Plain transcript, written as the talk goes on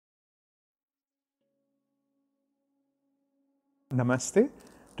Namaste.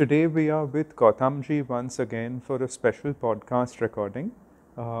 Today we are with Gautam ji once again for a special podcast recording.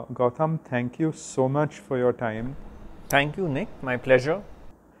 Gautam, thank you so much for your time. Thank you, Nick. My pleasure.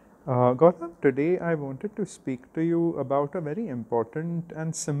 Gautam, today I wanted to speak to you about a very important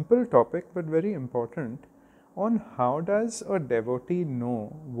and simple topic, but very important, on how does a devotee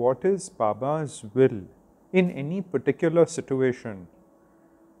know what is Baba's will in any particular situation.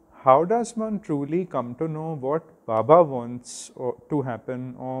 How does one truly come to know what Baba wants to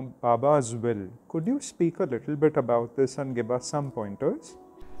happen or Baba's will? Could you speak a little bit about this and give us some pointers?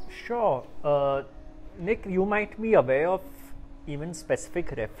 Sure. Nick, you might be aware of even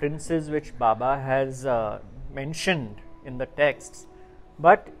specific references which Baba has mentioned in the texts.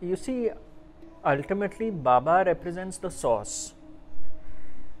 But you see, ultimately, Baba represents the source.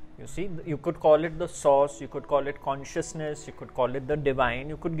 You see, you could call it the source, you could call it consciousness, you could call it the divine,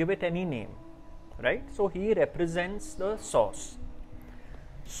 you could give it any name, right? So, he represents the source.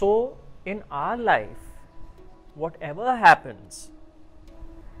 So, in our life, whatever happens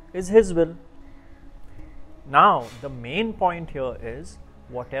is his will. Now, the main point here is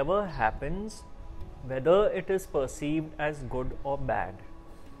whatever happens, whether it is perceived as good or bad,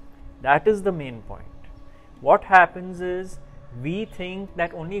 that is the main point. What happens is, we think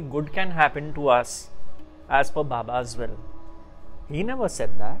that only good can happen to us as per Baba's will. He never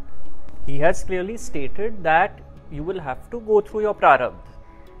said that. He has clearly stated that you will have to go through your prarabdha.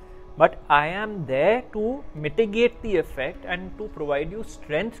 But I am there to mitigate the effect and to provide you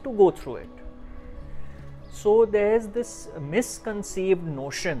strength to go through it. So there is this misconceived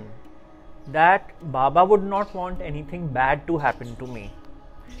notion that Baba would not want anything bad to happen to me.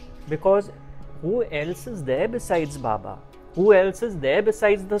 Because who else is there besides Baba? Who else is there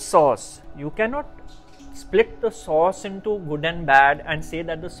besides the source? You cannot split the source into good and bad and say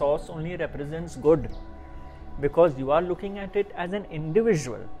that the source only represents good, because you are looking at it as an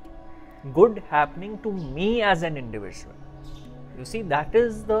individual. Good happening to me as an individual. You see, that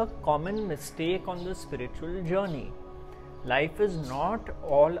is the common mistake on the spiritual journey. Life is not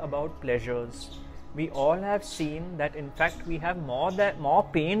all about pleasures. We all have seen that in fact we have more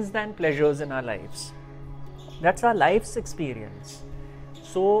pains than pleasures in our lives. That's our life's experience.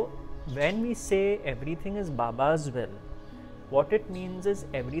 So, when we say everything is Baba's will, what it means is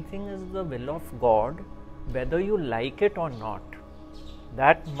everything is the will of God, whether you like it or not.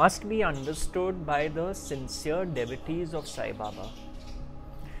 That must be understood by the sincere devotees of Sai Baba.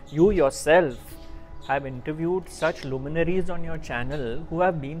 You yourself have interviewed such luminaries on your channel who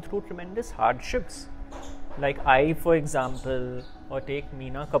have been through tremendous hardships. Like I, for example, or take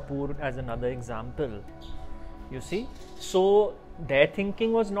Meena Kapoor as another example. You see, so their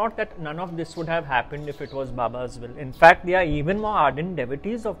thinking was not that none of this would have happened if it was Baba's will. In fact, they are even more ardent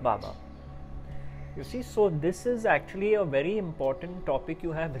devotees of Baba. You see, so this is actually a very important topic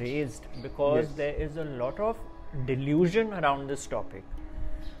you have raised, because Yes. there is a lot of delusion around this topic.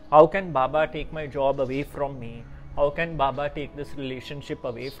 How can Baba take my job away from me? How can Baba take this relationship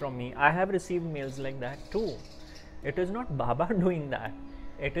away from me? I have received mails like that too. It is not Baba doing that.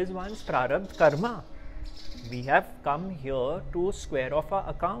 It is one's prarabdha karma. We have come here to square off our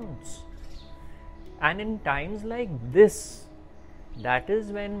accounts. And in times like this, that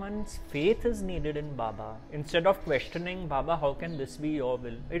is when one's faith is needed in Baba. Instead of questioning, Baba, how can this be your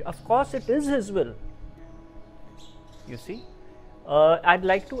will? Of course, it is his will. You see? I'd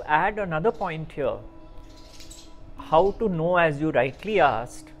like to add another point here. How to know, as you rightly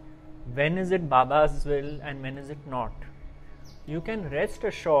asked, when is it Baba's will and when is it not? You can rest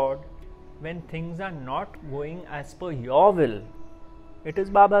assured when things are not going as per your will, it is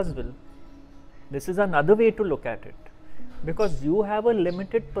Baba's will. This is another way to look at it, because you have a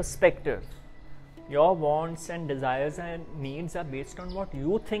limited perspective. Your wants and desires and needs are based on what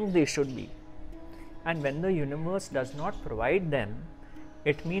you think they should be. And when the universe does not provide them,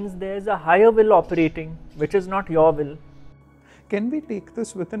 it means there is a higher will operating, which is not your will. Can we take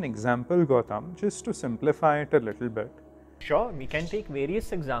this with an example, Gautam, just to simplify it a little bit? Sure, we can take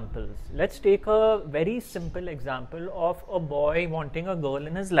various examples. Let's take a very simple example of a boy wanting a girl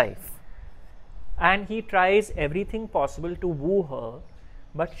in his life. And he tries everything possible to woo her,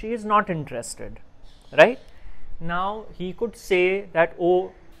 but she is not interested, right? Now, he could say that,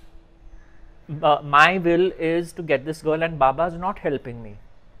 oh, my will is to get this girl and Baba is not helping me,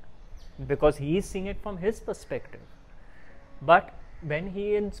 because he is seeing it from his perspective. But when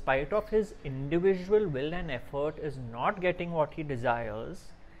he, in spite of his individual will and effort, is not getting what he desires,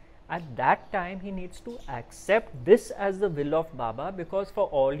 at that time he needs to accept this as the will of Baba, because for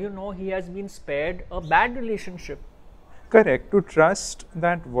all you know, he has been spared a bad relationship. Correct, to trust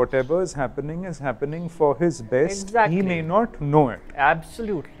that whatever is happening for his best. Exactly. He may not know it.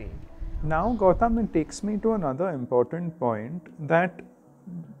 Absolutely. Now, Gautam, it takes me to another important point, that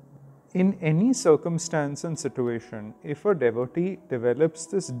in any circumstance and situation, if a devotee develops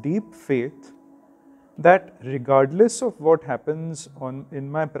this deep faith that regardless of what happens in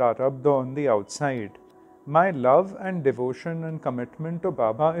my prarabdha on the outside, my love and devotion and commitment to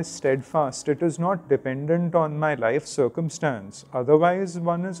Baba is steadfast. It is not dependent on my life circumstance. Otherwise,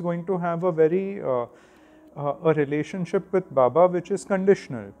 one is going to have a very a relationship with Baba which is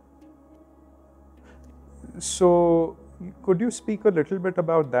conditional. So, could you speak a little bit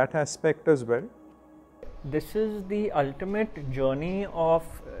about that aspect as well? This is the ultimate journey of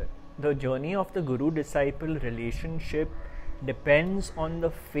the guru-disciple relationship. Depends on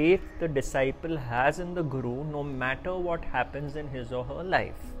the faith the disciple has in the guru, no matter what happens in his or her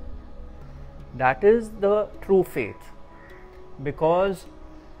life. That is the true faith, because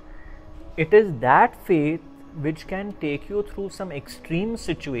it is that faith which can take you through some extreme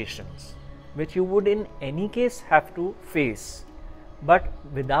situations which you would in any case have to face. But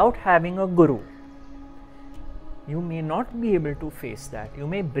without having a guru, you may not be able to face that. You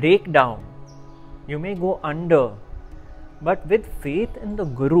may break down, you may go under. But with faith in the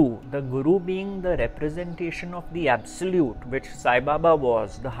guru being the representation of the absolute, which Sai Baba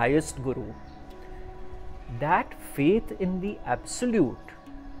was, the highest guru, that faith in the absolute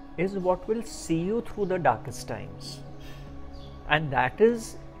is what will see you through the darkest times. And that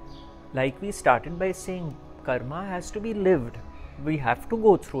is, like we started by saying, karma has to be lived. We have to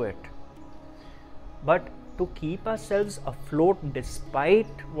go through it. But to keep ourselves afloat despite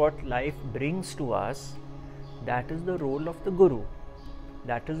what life brings to us, that is the role of the guru.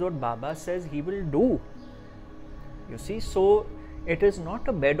 That is what Baba says he will do. You see, so it is not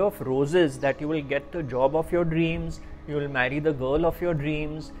a bed of roses that you will get the job of your dreams, you will marry the girl of your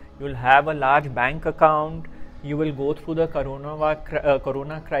dreams, you will have a large bank account, you will go through the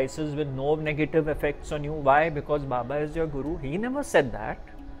corona crisis with no negative effects on you. Why? Because Baba is your guru. He never said that.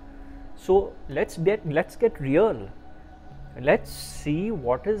 So let's get real. Let's see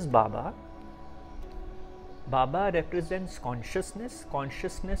what is Baba. Baba represents consciousness.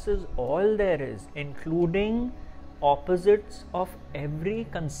 Consciousness is all there is, including opposites of every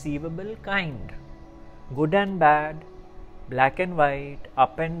conceivable kind. Good and bad, black and white,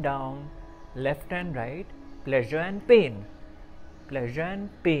 up and down, left and right, pleasure and pain. Pleasure and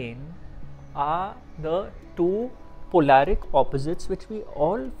pain are the two polaric opposites which we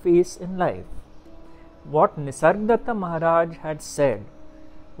all face in life. What Nisargadatta Maharaj had said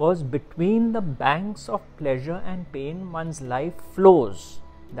was, between the banks of pleasure and pain one's life flows.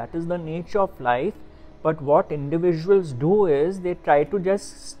 That is the nature of life. But what individuals do is they try to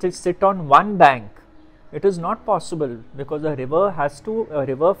just sit on one bank. It is not possible, because a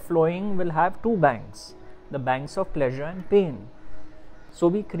river flowing will have two banks, the banks of pleasure and pain. So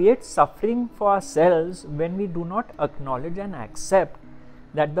we create suffering for ourselves when we do not acknowledge and accept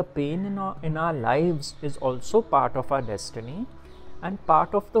that the pain in our lives is also part of our destiny and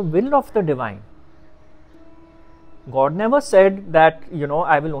part of the will of the divine. God never said that,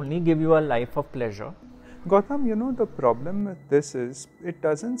 I will only give you a life of pleasure. Gautam, the problem with this is, it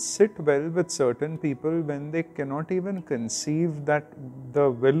doesn't sit well with certain people when they cannot even conceive that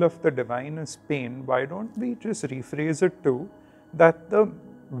the will of the divine is pain. Why don't we just rephrase it to that the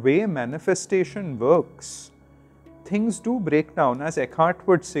way manifestation works, things do break down. As Eckhart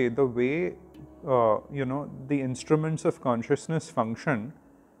would say, the way the instruments of consciousness function,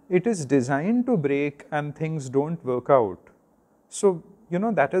 it is designed to break and things don't work out. So,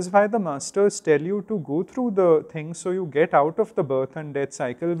 that is why the masters tell you to go through the things so you get out of the birth and death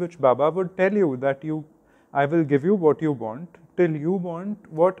cycle, which Baba would tell you that I will give you what you want till you want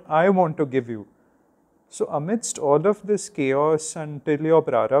what I want to give you. So amidst all of this chaos until your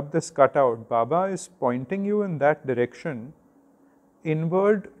prarabdha is cut out, Baba is pointing you in that direction,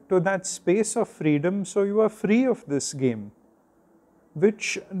 inward to that space of freedom, so you are free of this game,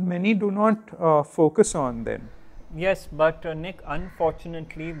 which many do not focus on then. Yes, but Nick,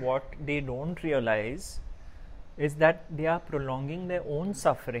 unfortunately what they don't realize is that they are prolonging their own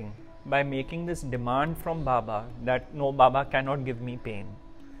suffering by making this demand from Baba that no, Baba cannot give me pain.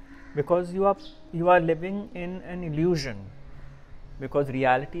 Because you are living in an illusion, because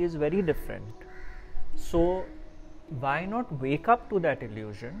reality is very different. So why not wake up to that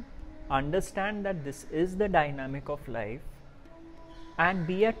illusion, understand that this is the dynamic of life, and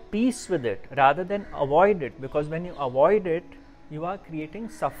be at peace with it rather than avoid it, because when you avoid it, you are creating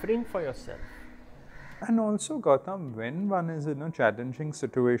suffering for yourself. And also, Gautam, when one is in a challenging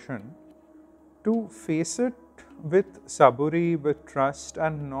situation, to face it with saburi, with trust,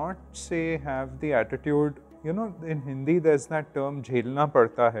 and not say have the attitude, in Hindi there's that term jhelna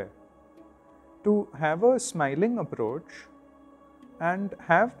padta hai, to have a smiling approach and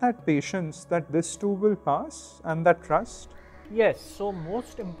have that patience that this too will pass and that trust. Yes, so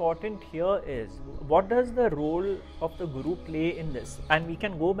most important here is what does the role of the guru play in this? And we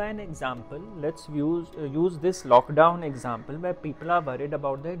can go by an example. Let's use this lockdown example where people are worried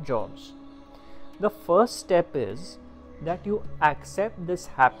about their jobs. The first step is that you accept this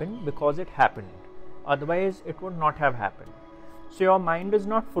happened because it happened. Otherwise, it would not have happened. So your mind is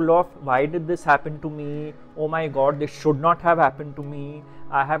not full of why did this happen to me? Oh my God, this should not have happened to me.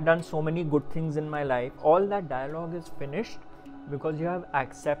 I have done so many good things in my life. All that dialogue is finished because you have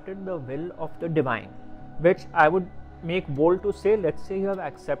accepted the will of the divine, which I would make bold to say, let's say you have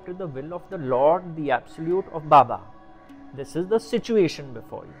accepted the will of the Lord, the Absolute of Baba. This is the situation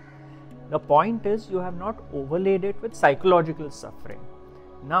before you. The point is you have not overlaid it with psychological suffering.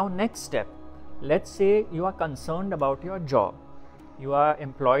 Now next step, let's say you are concerned about your job. You are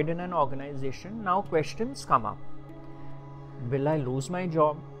employed in an organization. Now questions come up. Will I lose my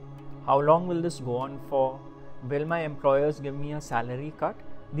job? How long will this go on for? Will my employers give me a salary cut?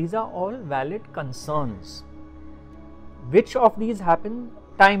 These are all valid concerns. Which of these happen?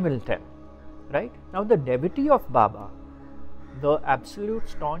 Time will tell. Right? Now the devotee of Baba, the absolute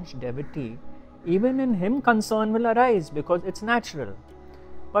staunch devotee, even in him concern will arise because it's natural.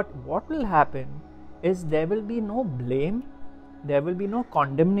 But what will happen is there will be no blame, there will be no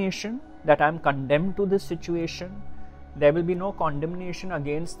condemnation that I'm condemned to this situation. There will be no condemnation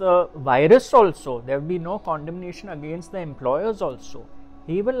against the virus also. There will be no condemnation against the employers also.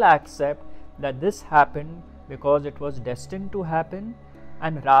 He will accept that this happened because it was destined to happen,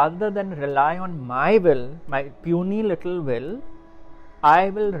 and rather than rely on my will, my puny little will, I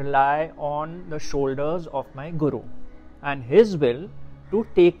will rely on the shoulders of my Guru and his will to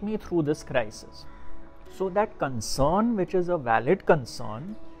take me through this crisis. So that concern, which is a valid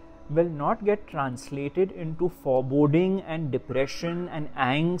concern, will not get translated into foreboding and depression and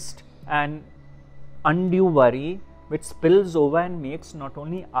angst and undue worry, which spills over and makes not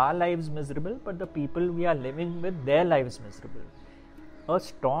only our lives miserable, but the people we are living with, their lives miserable. A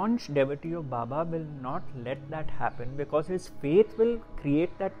staunch devotee of Baba will not let that happen because his faith will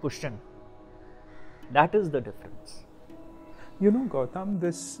create that cushion. That is the difference. Gautam,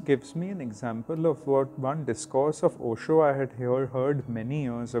 this gives me an example of what one discourse of Osho I had heard many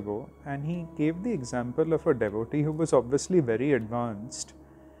years ago, and he gave the example of a devotee who was obviously very advanced.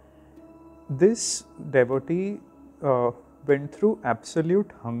 This devotee went through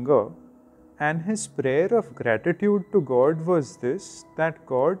absolute hunger, and his prayer of gratitude to God was this, that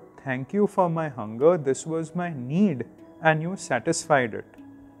God, thank you for my hunger, this was my need, and you satisfied it.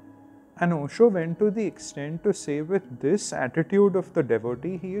 And Osho went to the extent to say, with this attitude of the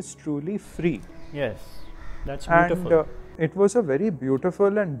devotee, he is truly free. Yes, that's beautiful. And it was a very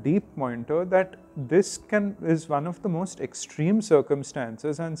beautiful and deep pointer that this is one of the most extreme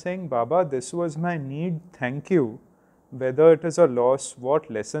circumstances, and saying, Baba, this was my need, thank you. Whether it is a loss,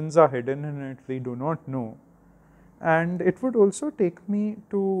 what lessons are hidden in it, we do not know. And it would also take me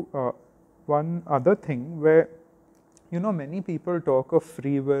to one other thing where many people talk of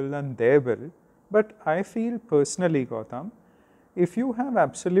free will and their will, but I feel personally, Gautam, if you have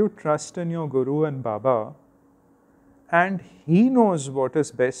absolute trust in your Guru and Baba, and he knows what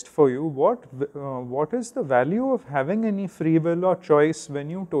is best for you, what is the value of having any free will or choice when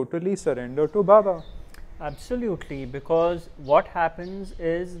you totally surrender to Baba? Absolutely, because what happens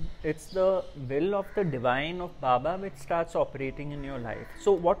is it's the will of the divine of Baba which starts operating in your life.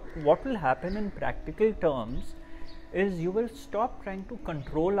 So what will happen in practical terms is you will stop trying to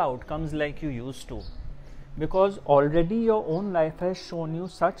control outcomes like you used to, because already your own life has shown you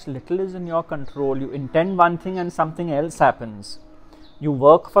such little is in your control. You intend one thing and something else happens. You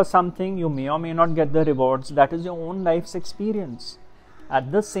work for something, you may or may not get the rewards. That is your own life's experience.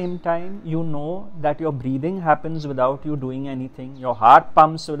 At the same time, you know that your breathing happens without you doing anything. Your heart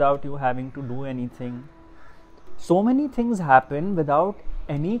pumps without you having to do anything. So many things happen without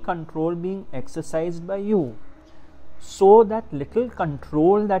any control being exercised by you. So that little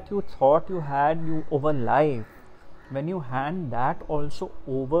control that you thought you had over life, when you hand that also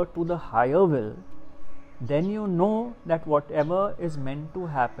over to the higher will, then you know that whatever is meant to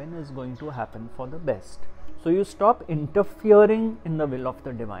happen is going to happen for the best. So you stop interfering in the will of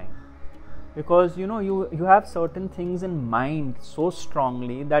the divine, because you have certain things in mind so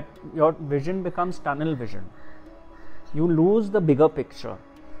strongly that your vision becomes tunnel vision. You lose the bigger picture.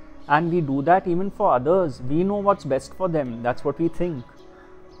 And we do that even for others. We know what's best for them. That's what we think.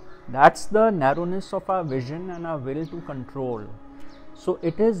 That's the narrowness of our vision and our will to control. So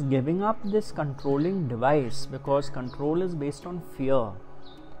it is giving up this controlling device, because control is based on fear.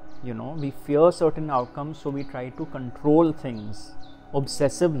 We fear certain outcomes, so we try to control things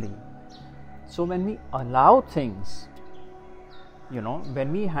obsessively. So when we allow things,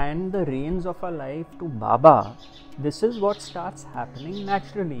 when we hand the reins of our life to Baba, this is what starts happening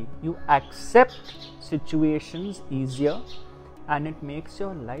naturally. You accept situations easier, and it makes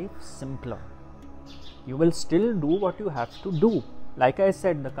your life simpler. You will still do what you have to do. Like I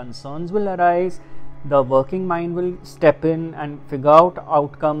said, the concerns will arise, the working mind will step in and figure out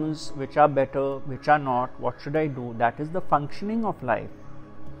outcomes which are better, which are not, what should I do. That is the functioning of life.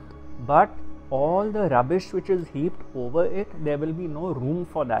 But all the rubbish which is heaped over it, there will be no room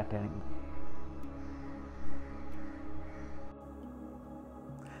for that anymore.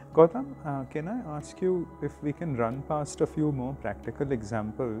 Gautam, can I ask you if we can run past a few more practical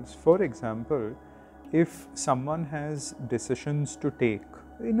examples? For example, if someone has decisions to take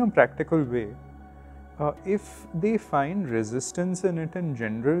in a practical way, if they find resistance in it in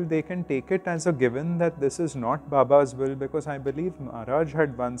general, they can take it as a given that this is not Baba's will, because I believe Maharaj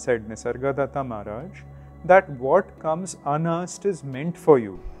had once said, Nisargadatta Maharaj, that what comes unasked is meant for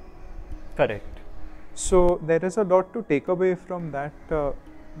you. Correct. So there is a lot to take away from that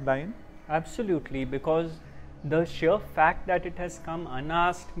line. Absolutely, because the sheer fact that it has come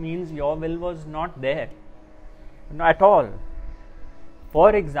unasked means your will was not there at all.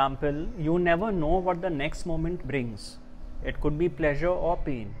 For example, you never know what the next moment brings. It could be pleasure or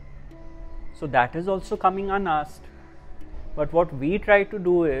pain. So that is also coming unasked. But what we try to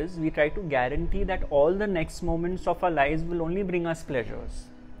do is, we try to guarantee that all the next moments of our lives will only bring us pleasures.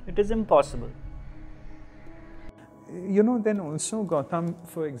 It is impossible. Then also, Gautam,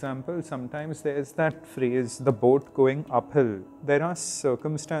 for example, sometimes there's that phrase, the boat going uphill. There are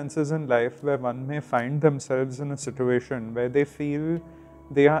circumstances in life where one may find themselves in a situation where they feel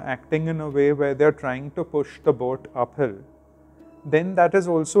they are acting in a way where they're trying to push the boat uphill. Then that is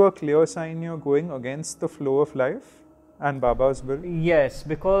also a clear sign you're going against the flow of life and Baba's will. Yes,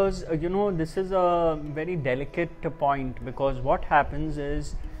 because this is a very delicate point, because what happens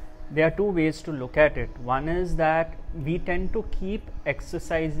is, there are two ways to look at it. One is that we tend to keep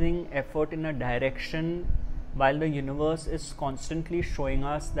exercising effort in a direction while the universe is constantly showing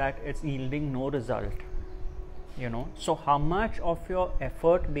us that it's yielding no result. So how much of your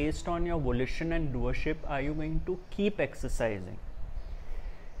effort based on your volition and doership are you going to keep exercising?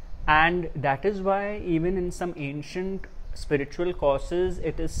 And that is why even in some ancient spiritual courses,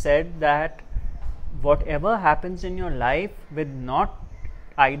 it is said that whatever happens in your life with not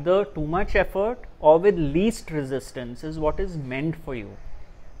either too much effort or with least resistance is what is meant for you,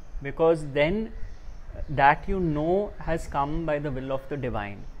 because then that has come by the will of the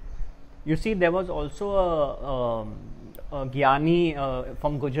divine. You see, there was also a Jnani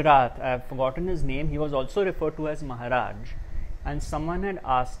from Gujarat, I have forgotten his name, he was also referred to as Maharaj, and someone had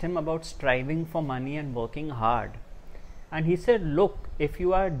asked him about striving for money and working hard, and he said, look, if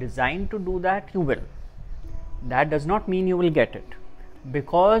you are designed to do that, you will. That does not mean you will get it,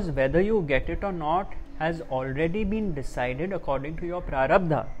 because whether you get it or not has already been decided according to your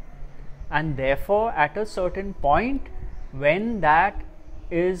prarabdha, and therefore at a certain point when that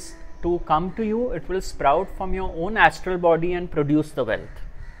is to come to you, it will sprout from your own astral body and produce the wealth,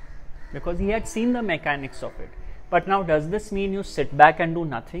 because he had seen the mechanics of it. But now, does this mean you sit back and do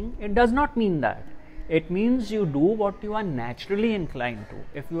nothing? It does not mean that. It means you do what you are naturally inclined to.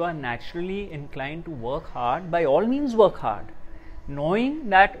 If you are naturally inclined to work hard, by all means work hard, knowing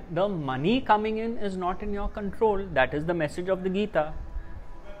that the money coming in is not in your control. That is the message of the Gita,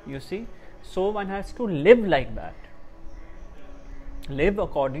 you see. So one has to live like that, live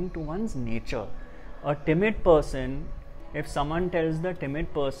according to one's nature. A timid person, if someone tells the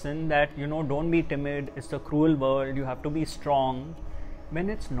timid person that don't be timid, it's a cruel world, you have to be strong, when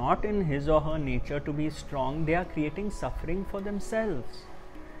it's not in his or her nature to be strong, they are creating suffering for themselves.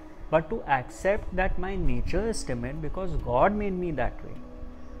 But to accept that my nature is timid because God made me that way.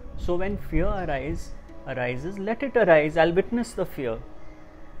 So when fear arises, let it arise, I'll witness the fear.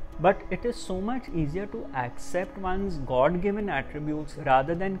 But it is so much easier to accept one's God-given attributes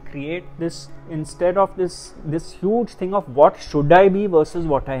rather than create this, instead of this huge thing of what should I be versus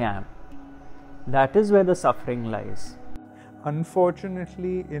what I am. That is where the suffering lies.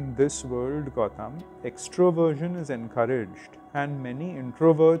 Unfortunately, in this world, Gautam, extroversion is encouraged and many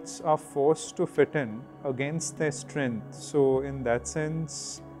introverts are forced to fit in against their strength. So in that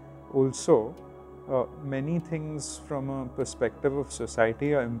sense, also, many things from a perspective of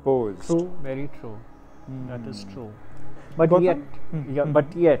society are imposed. True, very true. That is true. But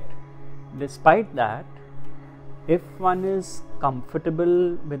yet, despite that, if one is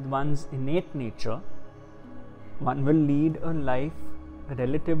comfortable with one's innate nature, one will lead a life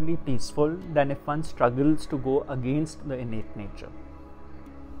relatively peaceful than if one struggles to go against the innate nature.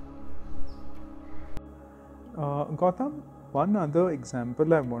 Gautam, one other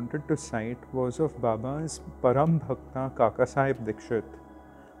example I wanted to cite was of Baba's Param Bhakta Kaka Sahib Dikshit.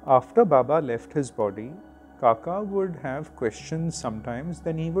 After Baba left his body, Kaka would have questions sometimes,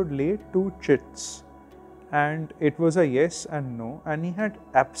 then he would lay two chits, and it was a yes and no, and he had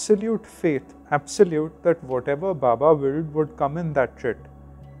absolute faith, absolute, that whatever Baba willed would come in that chit.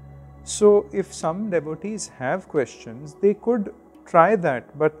 So if some devotees have questions, they could try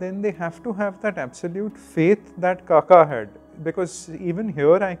that, but then they have to have that absolute faith that Kaka had, because even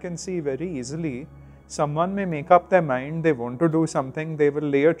here I can see very easily someone may make up their mind, they want to do something, they will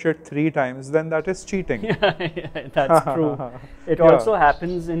lay a chit 3 times, then that is cheating. Yeah, that's true. It also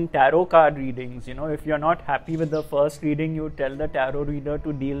happens in tarot card readings. You know, if you're not happy with the first reading, you tell the tarot reader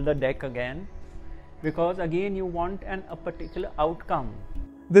to deal the deck again, because again you want a particular outcome.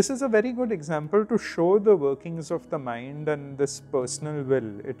 This is a very good example to show the workings of the mind and this personal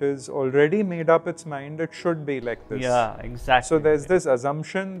will. It is already made up its mind, it should be like this. Yeah, exactly. So there's this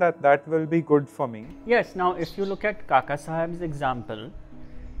assumption that that will be good for me. Yes, now if you look at Kaka Sahib's example,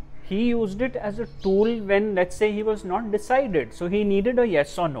 he used it as a tool when, let's say, he was not decided. So he needed a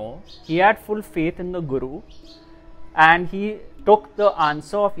yes or no. He had full faith in the Guru, and he took the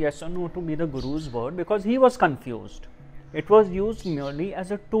answer of yes or no to be the Guru's word because he was confused. It was used merely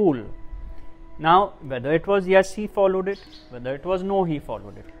as a tool. Now, whether it was yes, he followed it. Whether it was no, he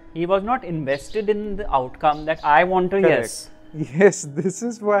followed it. He was not invested in the outcome that I want a yes. Yes, this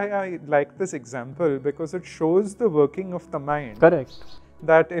is why I like this example, because it shows the working of the mind. Correct.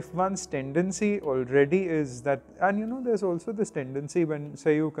 That if one's tendency already is that, and you know, there's also this tendency when,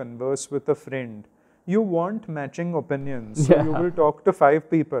 say, you converse with a friend, you want matching opinions. So you will talk to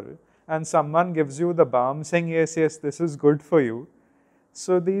 5 people. And someone gives you the balm saying, yes, yes, this is good for you.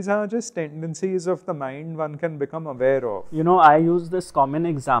 So these are just tendencies of the mind one can become aware of. You know, I use this common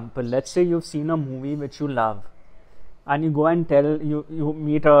example. Let's say you've seen a movie which you love, and you go and tell, you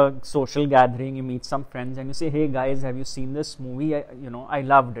meet a social gathering, you meet some friends, and you say, hey guys, have you seen this movie? I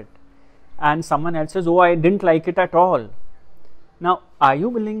loved it. And someone else says, oh, I didn't like it at all. Now, are you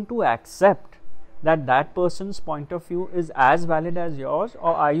willing to accept that that person's point of view is as valid as yours,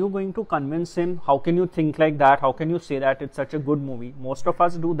 or are you going to convince him, how can you think like that, how can you say that, it's such a good movie? Most of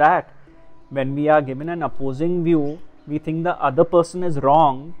us do that. When we are given an opposing view, we think the other person is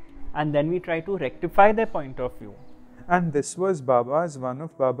wrong, and then we try to rectify their point of view. And this was one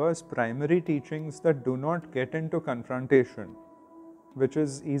of Baba's primary teachings, that do not get into confrontation, which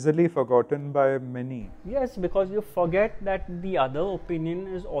is easily forgotten by many. Yes, because you forget that the other opinion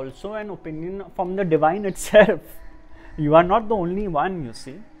is also an opinion from the divine itself. You are not the only one, you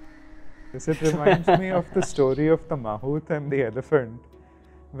see. Yes, it reminds me of the story of the Mahout and the elephant,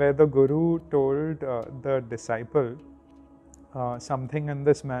 where the Guru told the disciple something, and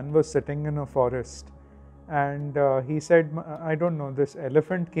this man was sitting in a forest, and he said, I don't know, this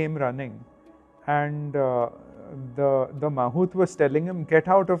elephant came running, and the Mahout was telling him, get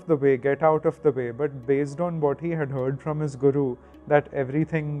out of the way, get out of the way. But based on what he had heard from his Guru, that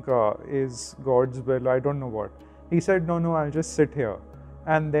everything is God's will, I don't know what, he said, no, I'll just sit here.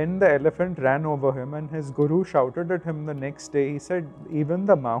 And then the elephant ran over him, and his Guru shouted at him the next day. He said, even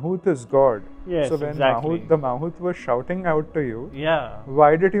the Mahout is God. Yes, so when exactly. the Mahout was shouting out to you,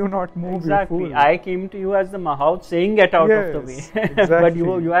 why did you not move, exactly. you fool? I came to you as the Mahout saying, get out of the way. Exactly. But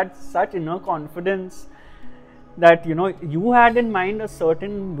you had such inner confidence that you had in mind a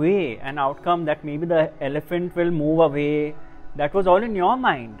certain way, an outcome, that maybe the elephant will move away. That was all in your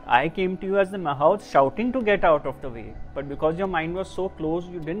mind. I came to you as the Mahout shouting to get out of the way, but because your mind was so close,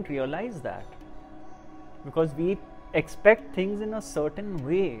 you didn't realize that. Because we expect things in a certain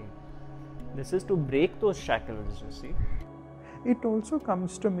way. This is to break those shackles, you see. It also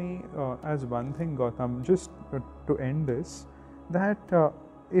comes to me as one thing, Gautam, just to end this, that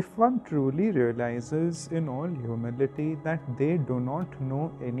if one truly realizes in all humility that they do not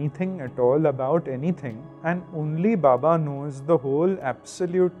know anything at all about anything, and only Baba knows the whole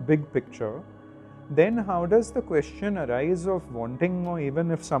absolute big picture, then how does the question arise of wanting, or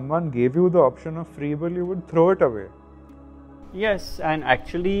even if someone gave you the option of free will, you would throw it away? Yes, and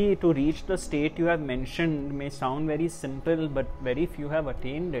actually to reach the state you have mentioned may sound very simple, but very few have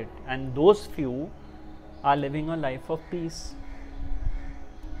attained it, and those few are living a life of peace.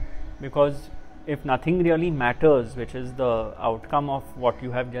 Because if nothing really matters, which is the outcome of what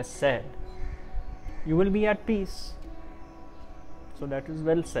you have just said, you will be at peace. So that is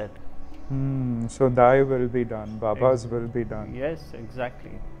well said. So thy will be done, Baba's will be done. Yes,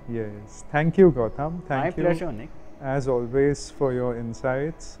 exactly. Yes. Thank you, Gautam. Thank you. My pleasure, Nick. As always, for your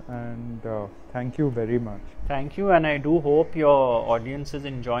insights, and thank you very much. Thank you, and I do hope your audience is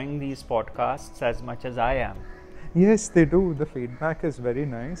enjoying these podcasts as much as I am. Yes, they do. The feedback is very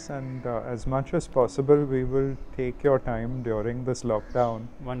nice, and as much as possible, we will take your time during this lockdown.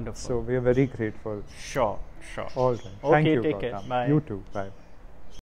 Wonderful. So we are very grateful. Sure, sure. All right. Okay, Thank you, take Gautam. care. Bye. You too. Bye.